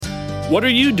What are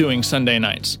you doing Sunday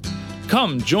nights?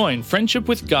 Come join Friendship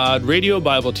with God radio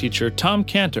Bible teacher Tom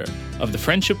Cantor of the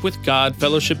Friendship with God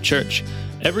Fellowship Church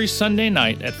every Sunday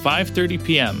night at 5:30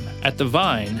 p.m. at The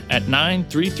Vine at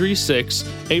 9336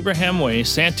 Abraham Way,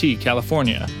 Santee,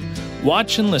 California.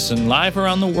 Watch and listen live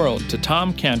around the world to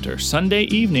Tom Cantor Sunday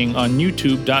evening on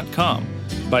YouTube.com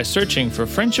by searching for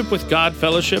Friendship with God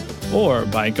Fellowship or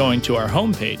by going to our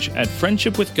homepage at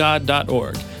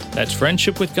friendshipwithgod.org. That's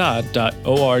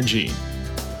friendshipwithgod.org.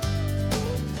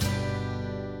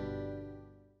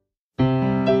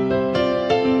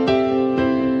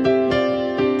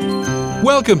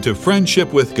 Welcome to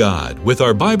Friendship with God with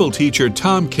our Bible teacher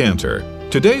Tom Cantor.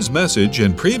 Today's message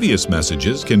and previous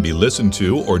messages can be listened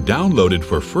to or downloaded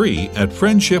for free at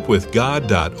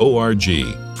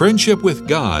friendshipwithgod.org.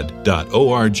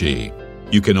 friendshipwithgod.org.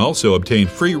 You can also obtain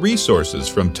free resources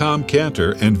from Tom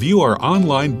Cantor and view our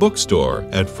online bookstore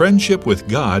at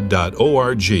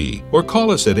friendshipwithgod.org or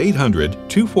call us at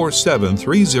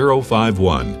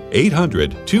 800-247-3051,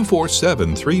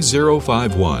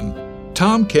 800-247-3051.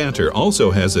 Tom Cantor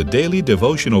also has a daily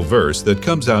devotional verse that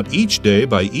comes out each day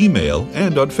by email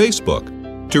and on Facebook.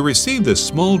 To receive this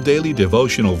small daily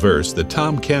devotional verse that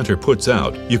Tom Cantor puts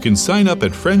out, you can sign up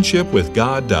at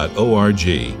friendshipwithgod.org,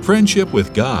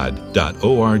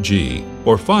 friendshipwithgod.org,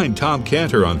 or find Tom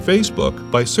Cantor on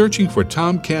Facebook by searching for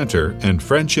Tom Cantor and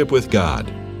Friendship with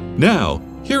God. Now,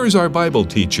 here is our Bible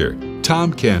teacher,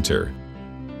 Tom Cantor.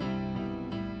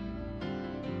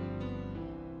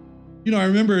 You know, I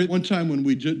remember one time when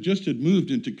we just had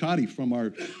moved into Cotty from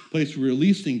our place we were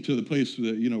leasing to the place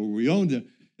that, where we owned it.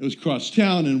 It was across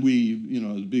town, and we,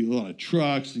 there was a lot of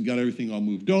trucks and got everything all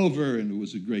moved over, and it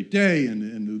was a great day,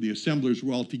 and the assemblers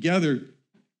were all together.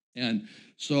 And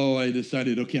so I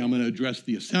decided, okay, I'm going to address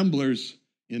the assemblers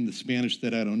in the Spanish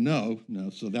that I don't know.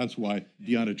 So that's why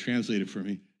Deanna translated for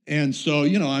me. And so,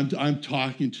 I'm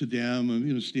talking to them,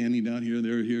 I'm, standing down here,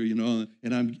 they're here,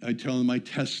 and I tell them my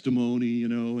testimony,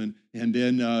 and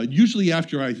then usually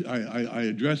after I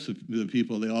address the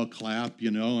people, they all clap,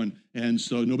 and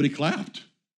so nobody clapped.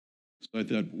 So I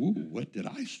thought, ooh, what did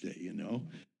I say, So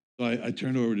I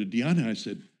turned over to Deanna and I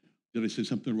said, did I say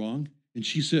something wrong? And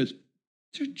she says,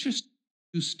 they're just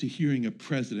used to hearing a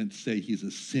president say he's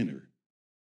a sinner.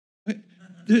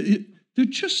 They're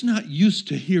just not used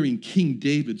to hearing King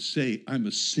David say, I'm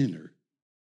a sinner.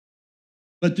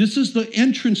 But this is the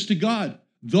entrance to God.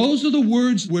 Those are the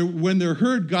words where when they're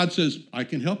heard, God says, I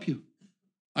can help you.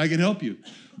 I can help you.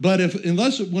 But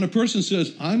when a person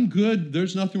says, I'm good,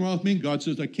 there's nothing wrong with me, God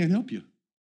says, I can't help you.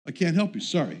 I can't help you,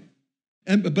 sorry.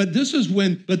 But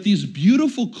these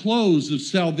beautiful clothes of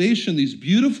salvation, these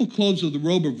beautiful clothes of the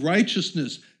robe of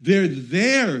righteousness, they're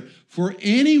there for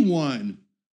anyone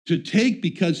to take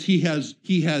because he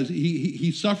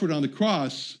suffered on the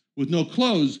cross with no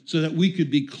clothes so that we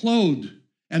could be clothed.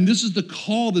 And this is the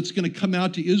call that's going to come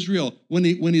out to Israel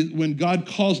when God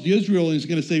calls to Israel, and he's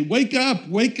going to say, wake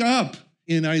up,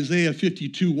 in Isaiah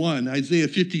 52:1. Isaiah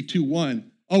 52:1.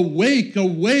 Awake,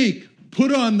 awake,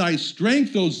 put on thy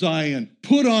strength, O Zion,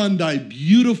 put on thy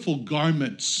beautiful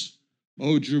garments,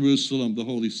 O Jerusalem, the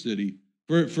holy city.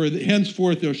 For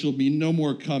henceforth there shall be no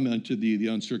more come unto thee, the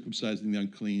uncircumcised and the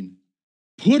unclean.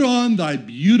 Put on thy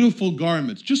beautiful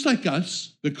garments, just like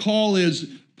us. The call is,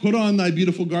 put on thy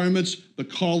beautiful garments. The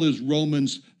call is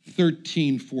Romans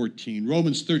 13:14.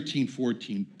 Romans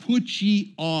 13:14. Put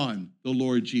ye on the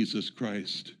Lord Jesus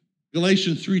Christ.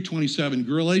 Galatians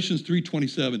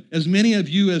 3:27. As many of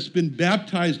you as been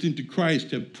baptized into Christ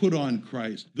have put on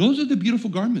Christ. Those are the beautiful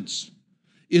garments.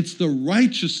 It's the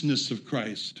righteousness of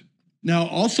Christ. Now,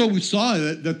 also we saw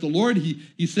that the Lord,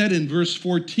 he said in verse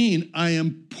 14, I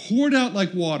am poured out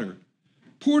like water.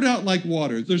 Poured out like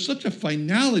water. There's such a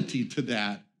finality to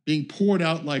that, being poured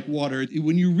out like water.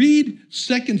 When you read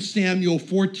 2 Samuel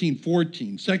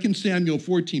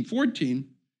 14:14,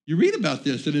 you read about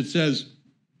this, and it says,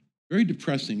 very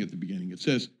depressing at the beginning. It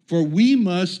says, for we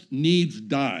must needs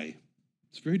die.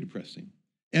 It's very depressing.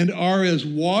 And are as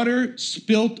water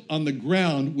spilt on the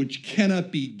ground, which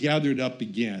cannot be gathered up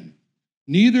again.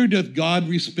 Neither doth God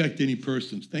respect any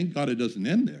persons. Thank God it doesn't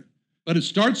end there. But it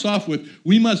starts off with,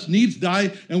 we must needs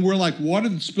die, and we're like water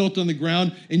that's spilt on the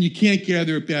ground, and you can't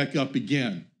gather it back up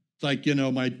again. It's like,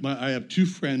 I have two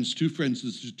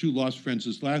lost friends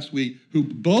this last week, who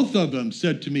both of them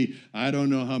said to me, I don't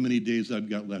know how many days I've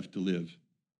got left to live.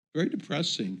 Very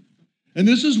depressing. And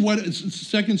this is what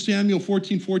 2 Samuel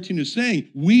 14:14 is saying.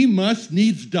 We must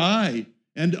needs die,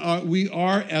 and we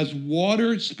are as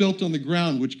water spilt on the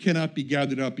ground, which cannot be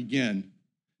gathered up again.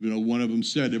 One of them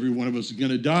said, every one of us is going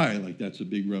to die. Like, that's a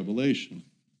big revelation.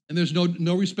 And there's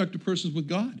no respect of persons with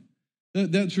God.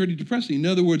 That's really depressing. In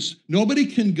other words, nobody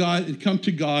can come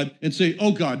to God and say,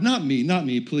 oh, God, not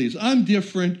me, please. I'm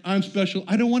different. I'm special.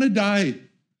 I don't want to die.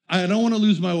 I don't want to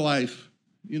lose my life.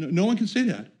 No one can say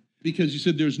that because you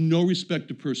said there's no respect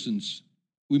to persons.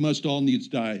 We must all needs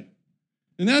die.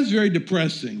 And that's very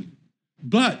depressing.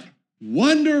 But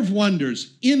wonder of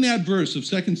wonders, in that verse of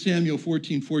 2 Samuel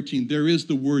 14:14, there is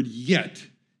the word yet.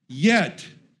 Yet.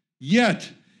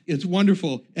 It's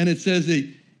wonderful. And it says that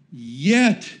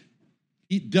yet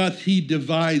doth he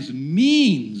devise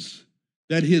means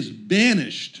that his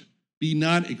banished be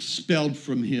not expelled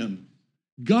from him.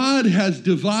 God has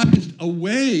devised a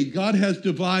way. God has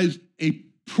devised a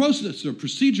process or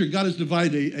procedure. God has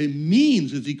devised a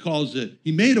means, as he calls it.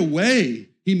 He made a way.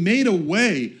 He made a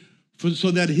way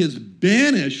so that his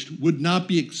banished would not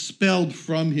be expelled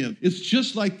from him. It's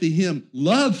just like the hymn,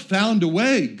 love found a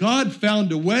way. God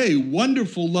found a way.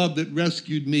 Wonderful love that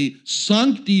rescued me,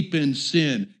 sunk deep in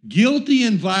sin, guilty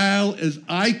and vile as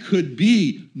I could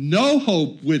be, no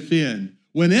hope within.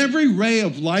 When every ray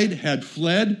of light had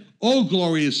fled, oh,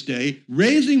 glorious day,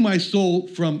 raising my soul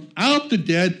from out the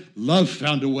dead, love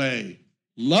found a way.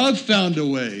 Love found a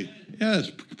way.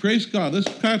 Yes, praise God. Let's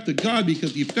clap to God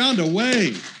because he found a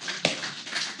way.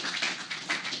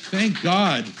 Thank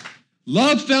God.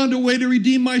 Love found a way to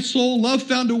redeem my soul. Love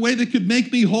found a way that could make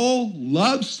me whole.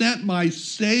 Love sent my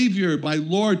Savior, my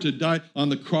Lord, to die on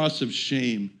the cross of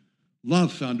shame.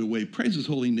 Love found a way. Praise his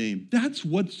holy name. That's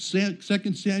what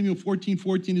 2 Samuel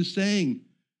 14:14 is saying.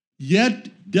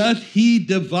 Yet doth he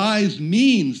devise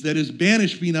means that his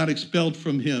banished be not expelled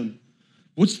from him.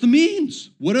 What's the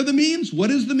means? What are the means?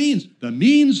 What is the means? The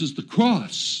means is the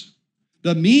cross.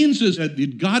 The means is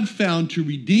that God found to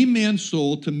redeem man's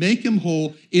soul, to make him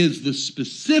whole, is the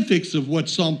specifics of what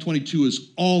Psalm 22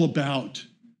 is all about.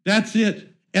 That's it.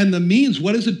 And the means,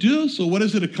 what does it do? So what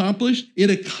does it accomplish? It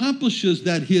accomplishes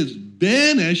that his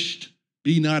banished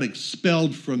be not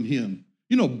expelled from him.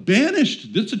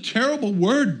 Banished, that's a terrible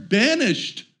word,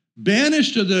 banished.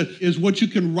 Banished is what you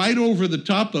can write over the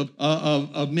top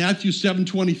of Matthew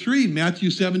 7:23. Matthew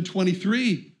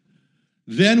 7:23.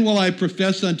 Then will I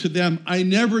profess unto them, I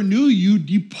never knew you.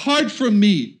 Depart from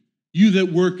me, you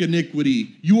that work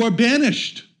iniquity. You are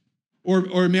banished.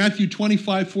 Or Matthew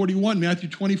 25:41. Matthew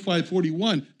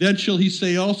 25:41. Then shall he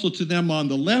say also to them on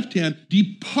the left hand,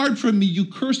 depart from me, you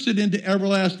cursed, into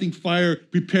everlasting fire,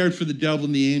 prepared for the devil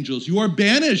and the angels. You are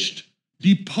banished.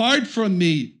 Depart from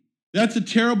me. That's a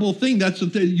terrible thing. That's the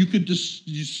thing. You could just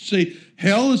say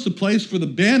hell is the place for the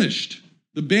banished.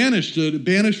 The banished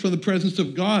from the presence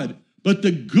of God. But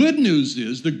the good news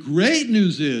is, the great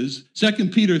news is,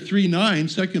 2 Peter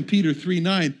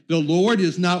 3:9, the Lord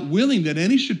is not willing that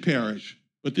any should perish,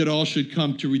 but that all should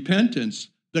come to repentance.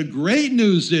 The great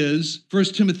news is,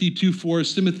 1 Timothy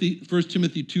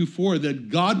 2:4, that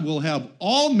God will have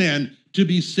all men to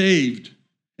be saved.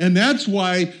 And that's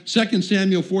why 2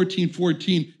 Samuel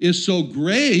 14:14 is so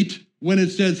great when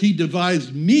it says he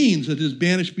devised means that his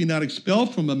banished be not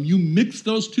expelled from him. You mix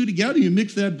those two together. You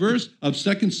mix that verse of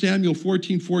 2 Samuel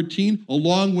 14:14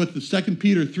 along with the 2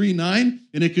 Peter 3:9,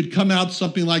 and it could come out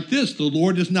something like this. The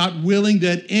Lord is not willing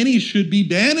that any should be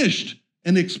banished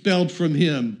and expelled from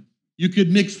him. You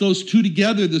could mix those two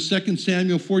together, the 2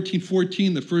 Samuel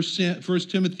 14:14, the 1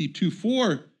 Timothy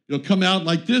 2:4. It'll come out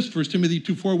like this. 1 Timothy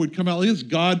 2:4 would come out like this.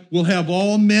 God will have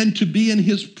all men to be in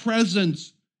his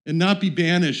presence and not be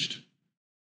banished.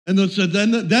 And so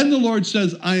then the Lord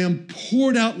says, I am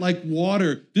poured out like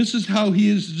water. This is how he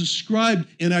is described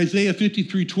in Isaiah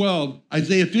 53:12.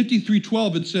 Isaiah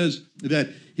 53:12, it says that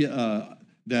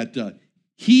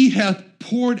he hath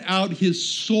poured out his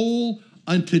soul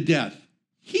unto death.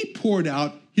 He poured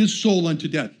out his soul unto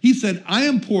death. He said, I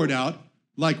am poured out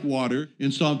like water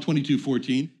in Psalm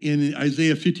 22:14. In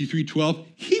Isaiah 53:12,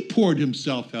 he poured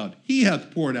himself out. He hath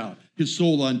poured out his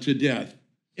soul unto death.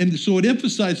 And so it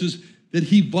emphasizes that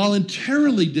he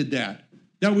voluntarily did that.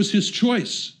 That was his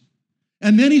choice.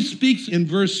 And then he speaks in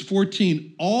verse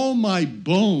 14, all my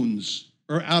bones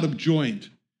are out of joint.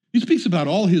 He speaks about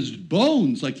all his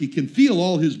bones, like he can feel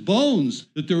all his bones,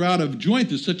 that they're out of joint.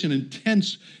 There's such an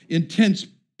intense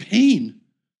pain.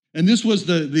 And this was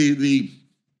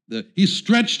he's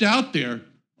stretched out there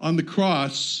on the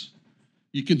cross.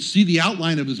 You can see the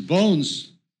outline of his bones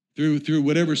through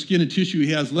whatever skin and tissue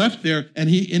he has left there, and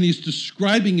he's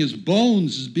describing his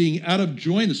bones as being out of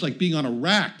joint. It's like being on a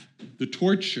rack, the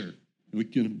torture. And we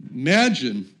can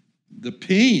imagine the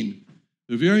pain.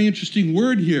 A very interesting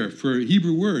word here for a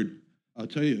Hebrew word, I'll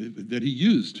tell you, that he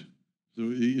used. So,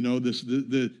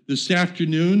 this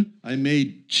afternoon, I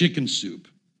made chicken soup.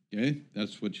 Okay,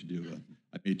 that's what you do.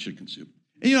 I made chicken soup.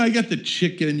 And, I got the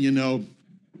chicken,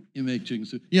 You make chicken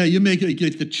soup. Yeah, you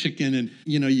get the chicken, and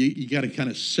you got to kind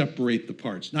of separate the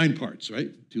parts. 9 parts,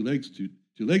 right? 2 legs, two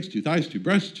legs, 2 thighs, 2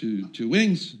 breasts, two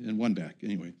wings, and 1 back.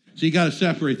 Anyway, so you got to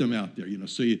separate them out there.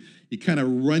 So you kind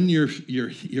of run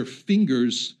your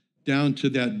fingers down to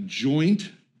that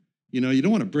joint. You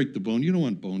don't want to break the bone. You don't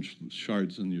want bone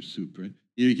shards in your soup, right?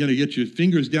 You got to get your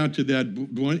fingers down to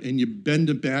that joint, and you bend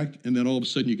it back, and then all of a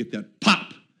sudden you get that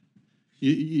pop.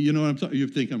 You know what I'm talking? You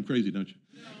think I'm crazy, don't you?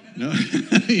 No,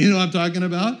 you know what I'm talking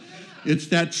about? It's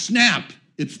that snap.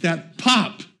 It's that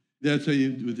pop. That's how you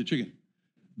do with the chicken.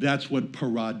 That's what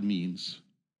parad means.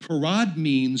 Parad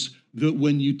means that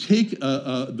when you take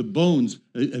the bones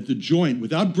at the joint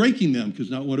without breaking them, because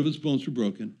not one of his bones were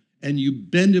broken, and you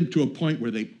bend them to a point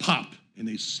where they pop and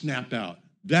they snap out.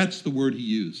 That's the word he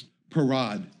used,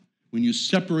 parad. When you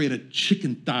separate a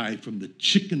chicken thigh from the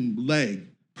chicken leg,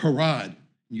 parad.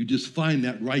 You just find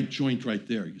that right joint right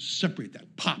there. You separate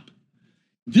that, pop.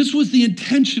 This was the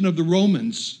intention of the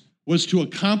Romans, was to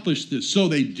accomplish this. So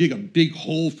they dig a big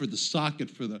hole for the socket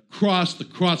for the cross. The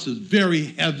cross is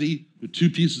very heavy. The 2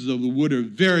 pieces of the wood are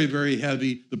very, very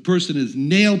heavy. The person is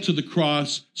nailed to the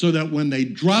cross so that when they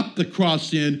drop the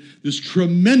cross in, this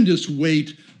tremendous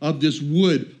weight of this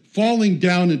wood falling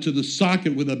down into the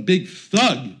socket with a big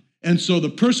thud. And so the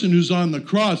person who's on the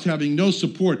cross, having no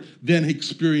support, then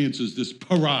experiences this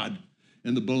parad,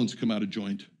 and the bones come out of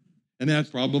joint. And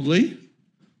that's probably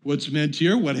what's meant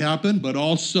here, what happened, but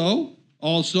also,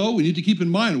 we need to keep in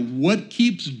mind what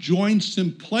keeps joints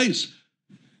in place.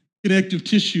 Connective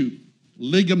tissue,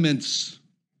 ligaments.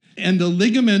 And the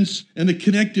ligaments and the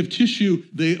connective tissue,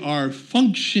 they are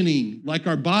functioning like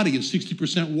our body is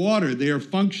 60% water. They are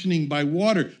functioning by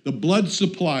water, the blood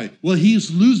supply. Well, he's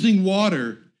losing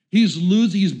water. He's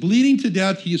bleeding to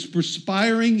death. He is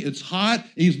perspiring. It's hot.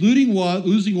 He's losing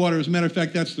water. As a matter of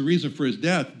fact, that's the reason for his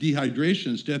death. Dehydration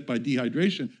is death by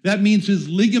dehydration. That means his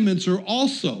ligaments are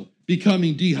also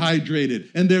becoming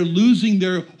dehydrated, and they're losing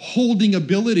their holding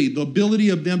ability, the ability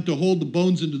of them to hold the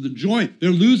bones into the joint. They're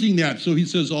losing that. So he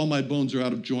says, all my bones are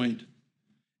out of joint.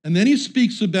 And then he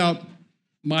speaks about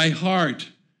my heart.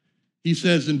 He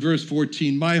says in verse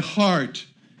 14, my heart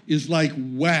is like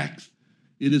wax.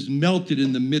 It is melted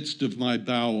in the midst of my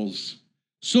bowels.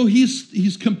 So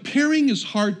he's comparing his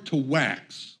heart to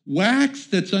wax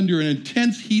that's under an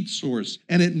intense heat source,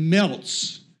 and it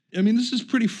melts. I mean, this is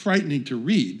pretty frightening to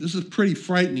read. This is pretty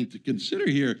frightening to consider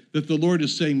here, that the Lord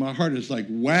is saying my heart is like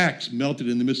wax melted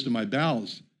in the midst of my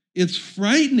bowels. It's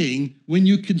frightening when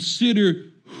you consider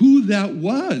who that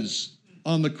was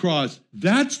on the cross.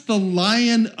 That's the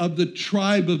Lion of the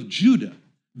tribe of Judah.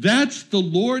 That's the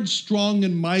Lord strong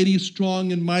and mighty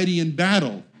in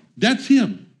battle. That's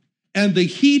him. And the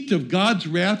heat of God's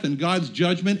wrath and God's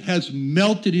judgment has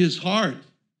melted his heart.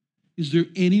 Is there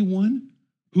anyone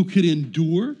who could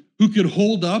endure, who could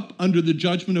hold up under the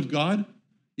judgment of God?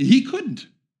 He couldn't.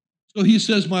 So he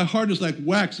says, my heart is like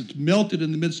wax. It's melted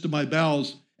in the midst of my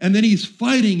bowels. And then he's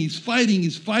fighting for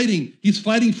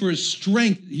his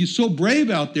strength. He's so brave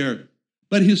out there,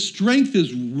 but his strength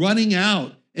is running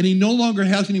out. And he no longer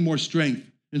has any more strength.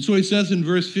 And so he says in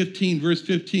verse 15,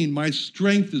 my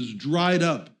strength is dried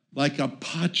up like a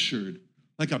potsherd,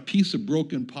 like a piece of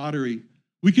broken pottery.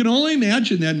 We can only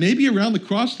imagine that maybe around the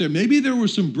cross there, maybe there were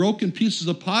some broken pieces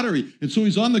of pottery. And so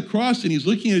he's on the cross and he's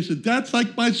looking at it and he said, that's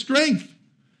like my strength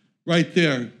right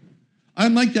there.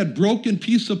 I'm like that broken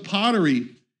piece of pottery.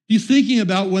 He's thinking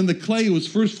about when the clay was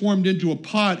first formed into a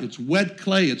pot. It's wet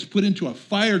clay. It's put into a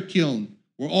fire kiln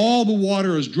where all the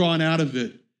water is drawn out of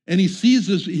it. And he sees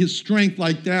his strength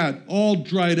like that, all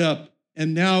dried up.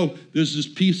 And now there's this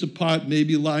piece of pot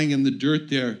maybe lying in the dirt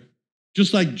there.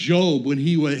 Just like Job, when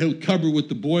he was covered with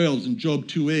the boils in Job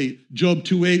 2:8. Job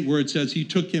 2:8, where it says he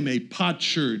took him a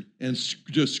potsherd and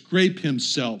just scraped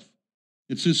himself.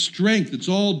 It's his strength. It's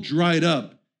all dried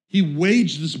up. He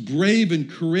waged this brave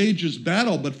and courageous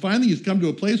battle, but finally he's come to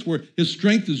a place where his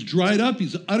strength is dried up.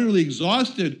 He's utterly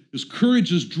exhausted. His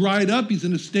courage is dried up. He's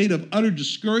in a state of utter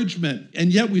discouragement.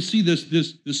 And yet we see this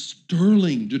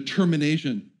sterling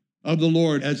determination of the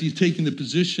Lord as he's taking the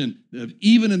position of,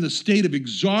 even in the state of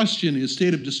exhaustion, his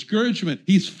state of discouragement,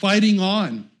 he's fighting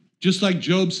on. Just like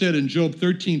Job said in Job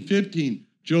 13:15.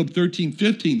 Job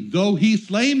 13:15, though he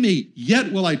slay me,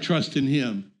 yet will I trust in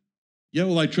him. Yet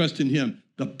will I trust in him.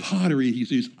 The pottery, he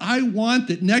says, I want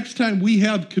that next time we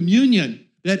have communion,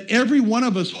 that every one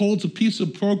of us holds a piece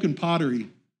of broken pottery.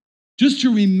 Just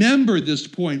to remember this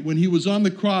point when he was on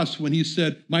the cross, when he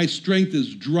said, my strength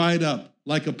is dried up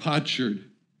like a potsherd.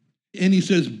 And he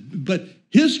says, but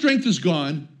his strength is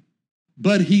gone,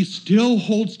 but he still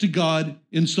holds to God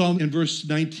in verse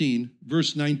 19.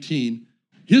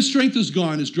 His strength is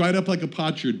gone, is dried up like a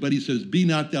potsherd, but he says, be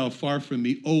not thou far from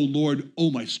me, O Lord,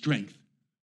 O my strength.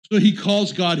 So he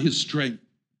calls God his strength.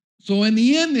 So in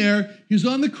the end there, he's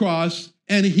on the cross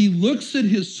and he looks at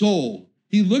his soul.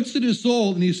 He looks at his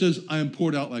soul and he says, I am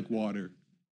poured out like water.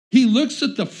 He looks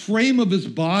at the frame of his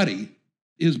body,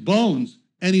 his bones,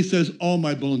 and he says, all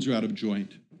my bones are out of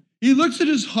joint. He looks at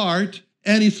his heart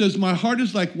and he says, my heart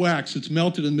is like wax. It's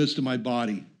melted in the midst of my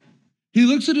body. He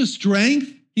looks at his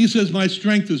strength. He says, my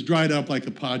strength is dried up like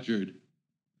a potsherd.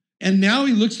 And now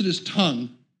he looks at his tongue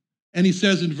and he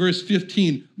says in verse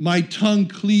 15, my tongue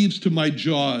cleaves to my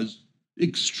jaws.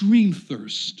 Extreme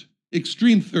thirst,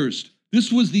 extreme thirst.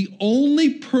 This was the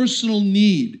only personal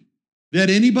need that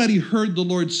anybody heard the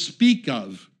Lord speak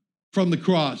of from the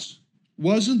cross.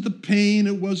 Wasn't the pain,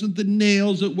 it wasn't the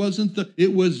nails, it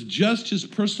was just his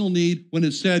personal need when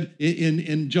it said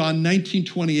in John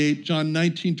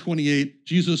 19:28,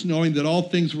 Jesus, knowing that all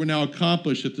things were now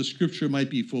accomplished, that the scripture might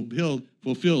be fulfilled,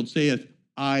 saith,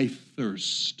 I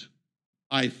thirst.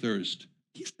 I thirst.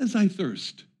 He says, I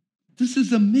thirst. This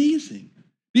is amazing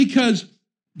because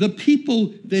the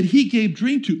people that he gave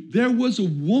drink to, there was a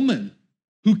woman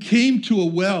who came to a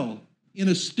well in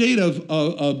a state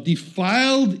of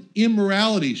defiled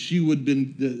immorality. She would have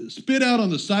been spit out on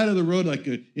the side of the road like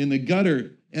in the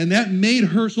gutter, and that made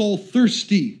her soul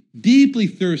thirsty, deeply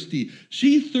thirsty.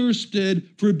 She thirsted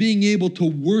for being able to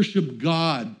worship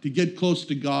God, to get close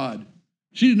to God.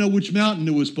 She didn't know which mountain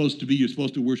it was supposed to be you're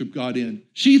supposed to worship God in.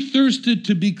 She thirsted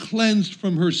to be cleansed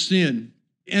from her sin.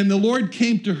 And the Lord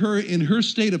came to her in her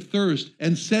state of thirst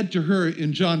and said to her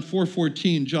in John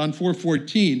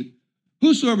 4:14,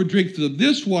 whosoever drinks of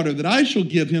this water that I shall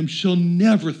give him shall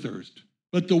never thirst,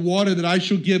 but the water that I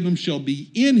shall give him shall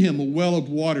be in him a well of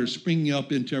water springing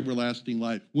up into everlasting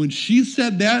life. When she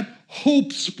said that,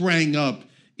 hope sprang up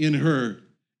in her.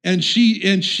 And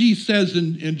she says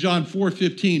in John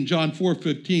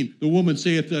 4:15, the woman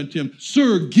saith unto him,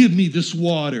 Sir, give me this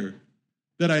water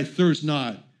that I thirst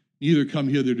not, neither come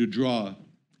hither to draw.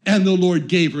 And the Lord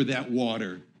gave her that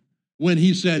water. When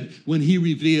he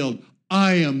revealed,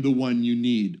 I am the one you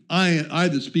need. I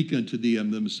that speak unto thee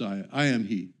am the Messiah. I am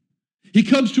he. He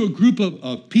comes to a group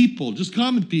of people, just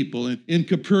common people in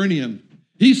Capernaum.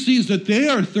 He sees that they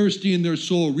are thirsty in their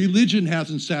soul. Religion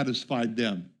hasn't satisfied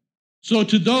them. So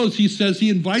to those, he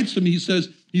invites them. He says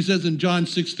in John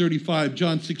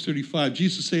 6:35,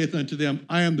 Jesus saith unto them,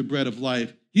 I am the bread of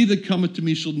life. He that cometh to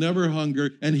me shall never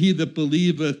hunger, and he that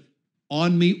believeth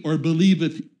on me or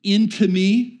believeth into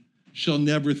me shall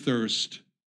never thirst.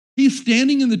 He's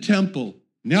standing in the temple.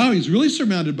 Now he's really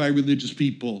surrounded by religious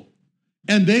people,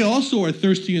 and they also are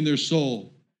thirsty in their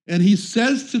soul. And he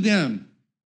says to them,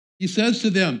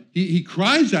 he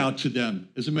cries out to them,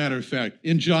 as a matter of fact,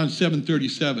 in John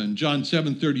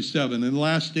 7:37, and the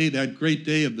last day, that great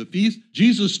day of the feast,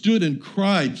 Jesus stood and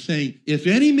cried, saying, if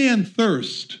any man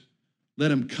thirst, let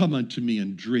him come unto me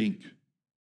and drink.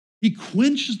 He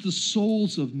quenches the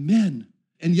souls of men,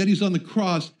 and yet he's on the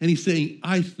cross, and he's saying,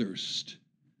 I thirst.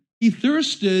 He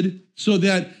thirsted so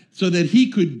that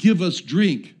he could give us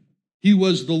drink. He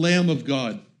was the Lamb of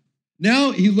God.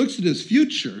 Now he looks at his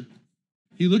future.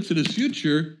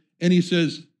 And he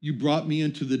says, you brought me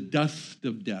into the dust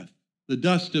of death. The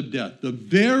dust of death. The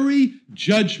very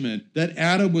judgment that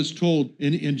Adam was told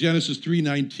in Genesis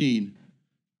 3:19.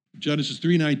 Genesis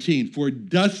 3:19, for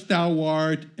dust thou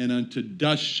art, and unto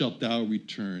dust shalt thou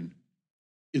return.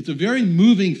 It's a very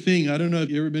moving thing. I don't know if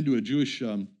you've ever been to a Jewish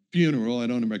funeral. I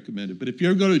don't recommend it. But if you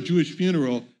ever go to a Jewish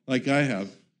funeral, like I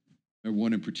have, or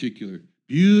one in particular,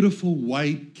 beautiful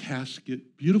white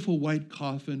casket, beautiful white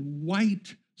coffin,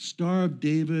 white Star of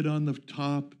David on the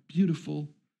top, beautiful.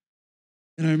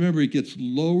 And I remember it gets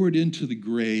lowered into the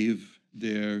grave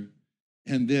there,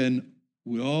 and then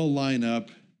we all line up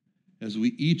as we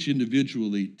each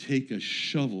individually take a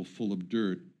shovel full of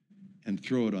dirt and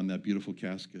throw it on that beautiful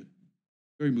casket.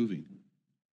 Very moving.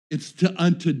 It's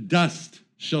unto dust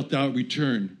shalt thou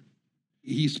return.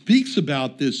 He speaks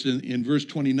about this in verse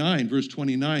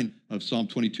 29 of Psalm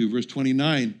 22. Verse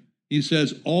 29, he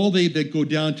says, all they that go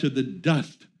down to the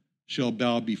dust shall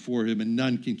bow before him, and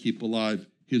none can keep alive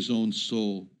his own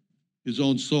soul. His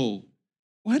own soul.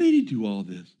 Why did he do all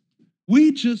this?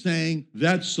 We just sang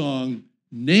that song,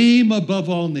 Name Above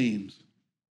All Names.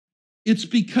 It's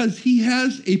because he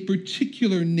has a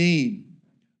particular name,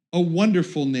 a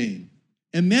wonderful name.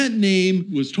 And that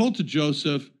name was told to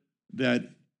Joseph that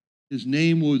his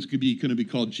name was going to be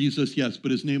called Jesus, yes,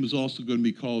 but his name is also going to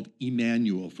be called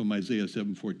Emmanuel from Isaiah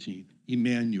 7:14.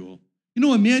 Emmanuel. You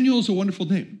know, Emmanuel is a wonderful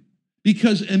name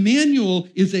because Emmanuel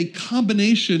is a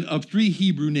combination of three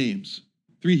Hebrew names,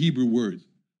 three Hebrew words.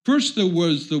 First, there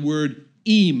was the word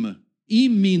Im.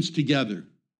 Im means together.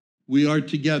 We are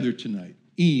together tonight.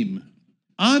 Im.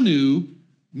 Anu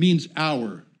means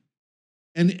hour.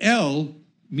 And El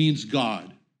means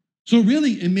God. So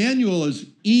really, Emmanuel is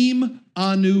Im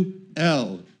Anu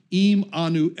El. Im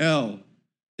Anu El.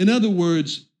 In other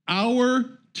words, our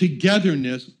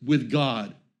togetherness with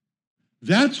God.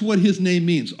 That's what his name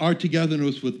means, our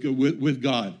togetherness with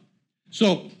God.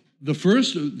 So the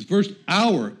first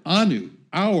hour, Anu,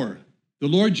 our. The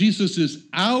Lord Jesus is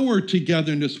our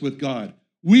togetherness with God.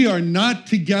 We are not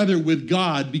together with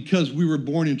God because we were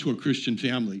born into a Christian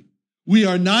family. We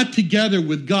are not together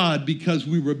with God because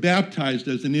we were baptized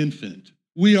as an infant.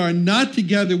 We are not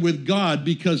together with God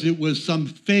because it was some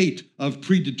fate of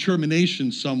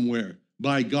predetermination somewhere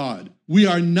by God. We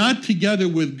are not together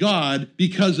with God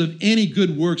because of any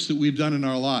good works that we've done in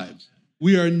our lives.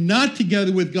 We are not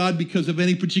together with God because of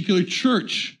any particular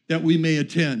church that we may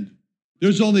attend.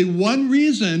 There's only one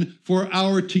reason for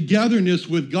our togetherness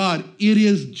with God. It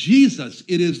is Jesus.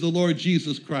 It is the Lord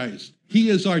Jesus Christ. He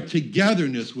is our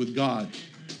togetherness with God.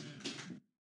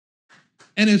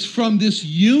 And it's from this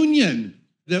union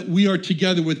that we are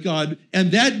together with God.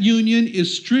 And that union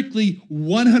is strictly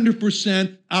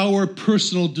 100% our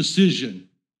personal decision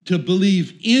to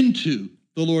believe into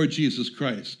the Lord Jesus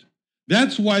Christ.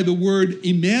 That's why the word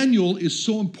Emmanuel is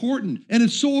so important, and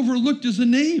it's so overlooked as a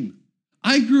name.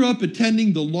 I grew up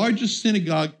attending the largest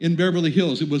synagogue in Beverly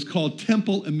Hills. It was called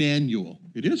Temple Emmanuel.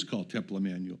 It is called Temple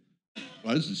Emmanuel.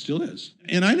 It still is.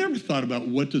 And I never thought about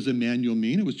what does Emmanuel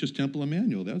mean. It was just Temple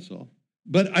Emmanuel, that's all.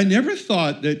 But I never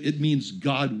thought that it means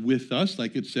God with us,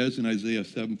 like it says in Isaiah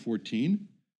 7:14.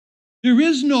 There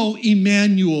is no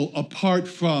Emmanuel apart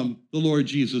from the Lord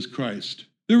Jesus Christ.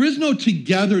 There is no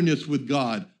togetherness with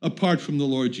God apart from the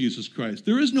Lord Jesus Christ.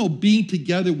 There is no being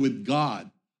together with God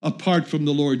apart from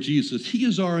the Lord Jesus. He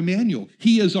is our Emmanuel.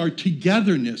 He is our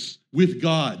togetherness with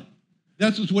God.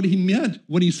 That's what he meant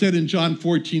when he said in John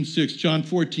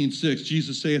 14:6,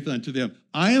 Jesus saith unto them,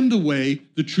 I am the way,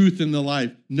 the truth, and the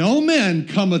life. No man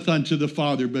cometh unto the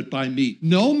Father but by me.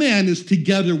 No man is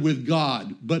together with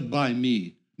God but by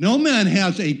me. No man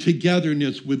has a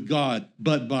togetherness with God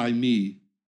but by me.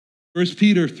 1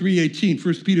 Peter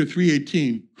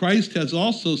 3:18, Christ has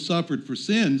also suffered for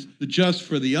sins, the just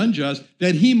for the unjust,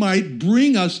 that he might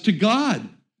bring us to God,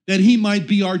 that he might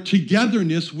be our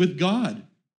togetherness with God.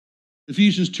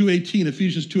 Ephesians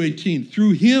 2:18,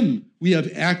 through him we have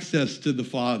access to the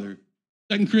Father.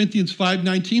 2 Corinthians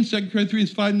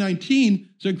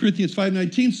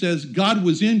 5:19 says, God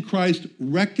was in Christ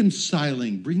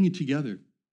reconciling, bringing together,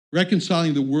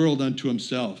 reconciling the world unto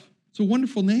himself. It's a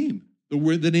wonderful name.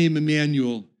 The name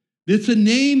Emmanuel. It's a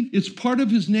name, it's part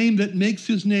of his name that makes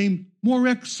his name more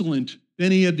excellent than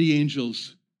any of the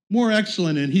angels. More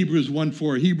excellent in Hebrews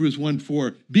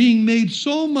 1:4, being made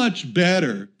so much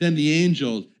better than the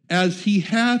angels, as he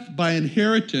hath by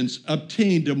inheritance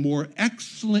obtained a more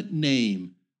excellent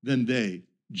name than they.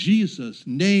 Jesus,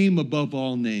 name above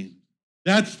all names.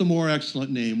 That's the more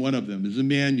excellent name. One of them is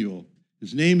Emmanuel.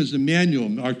 His name is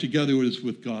Emmanuel, our togetherness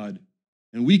with God.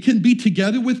 And we can be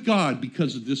together with God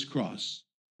because of this cross.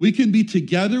 We can be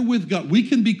together with God. We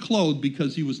can be clothed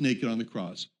because he was naked on the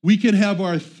cross. We can have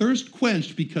our thirst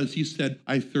quenched because he said,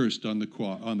 I thirst on the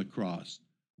cross.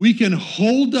 We can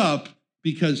hold up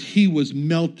because he was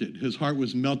melted. His heart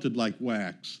was melted like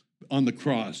wax on the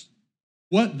cross.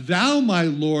 What thou, my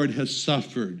Lord, hast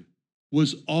suffered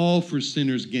was all for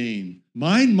sinners' gain.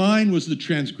 Mine was the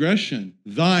transgression,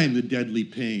 thine the deadly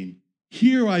pain.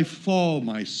 Here I fall,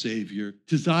 my Savior,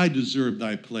 'tis I deserve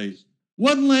thy place.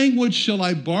 What language shall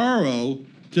I borrow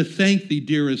to thank thee,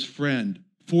 dearest friend,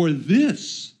 for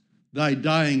this thy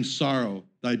dying sorrow,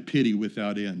 thy pity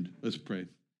without end? Let's pray.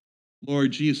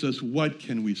 Lord Jesus, what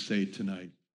can we say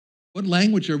tonight? What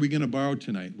language are we going to borrow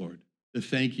tonight, Lord, to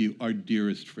thank you, our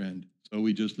dearest friend? So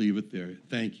we just leave it there.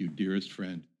 Thank you, dearest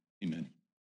friend. Amen.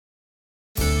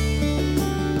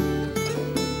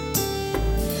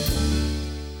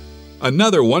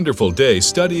 Another wonderful day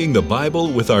studying the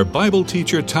Bible with our Bible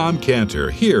teacher Tom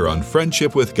Cantor here on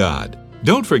Friendship with God.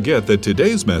 Don't forget that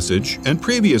today's message and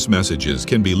previous messages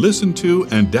can be listened to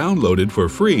and downloaded for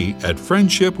free at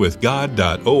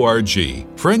friendshipwithgod.org.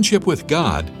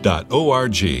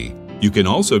 friendshipwithgod.org. You can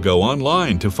also go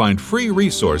online to find free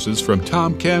resources from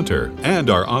Tom Cantor and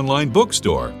our online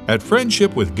bookstore at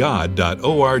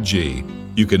friendshipwithgod.org.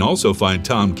 You can also find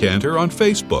Tom Cantor on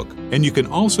Facebook, and you can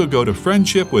also go to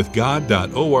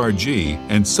friendshipwithgod.org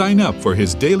and sign up for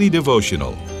his daily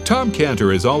devotional. Tom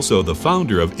Cantor is also the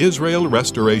founder of Israel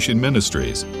Restoration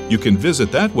Ministries. You can visit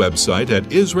that website at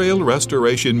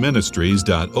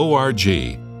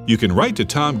israelrestorationministries.org. You can write to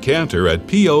Tom Cantor at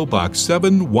P.O. Box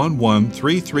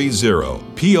 711330,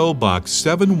 P.O. Box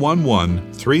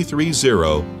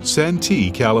 711330,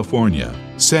 Santee, California.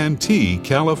 Santee,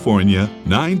 California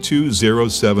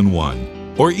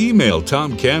 92071. Or email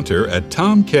Tom Cantor at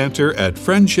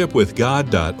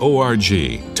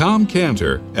tomcantor@friendshipwithgod.org,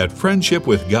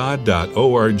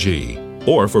 tomcantor@friendshipwithgod.org.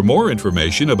 Or for more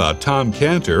information about Tom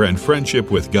Cantor and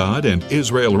Friendship with God and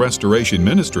Israel Restoration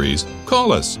Ministries,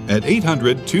 call us at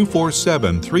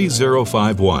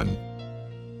 800-247-3051.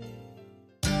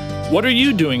 What are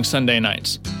you doing Sunday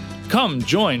nights? Come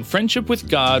join Friendship with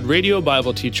God radio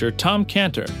Bible teacher Tom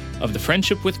Cantor of the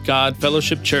Friendship with God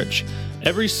Fellowship Church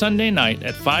every Sunday night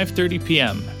at 5:30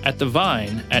 p.m. at The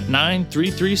Vine at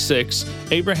 9336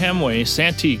 Abraham Way,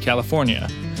 Santee, California.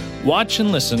 Watch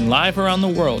and listen live around the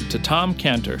world to Tom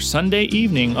Cantor Sunday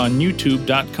evening on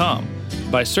YouTube.com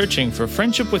by searching for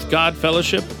Friendship with God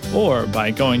Fellowship or by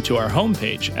going to our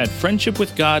homepage at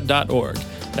friendshipwithgod.org.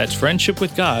 That's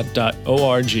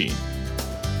friendshipwithgod.org.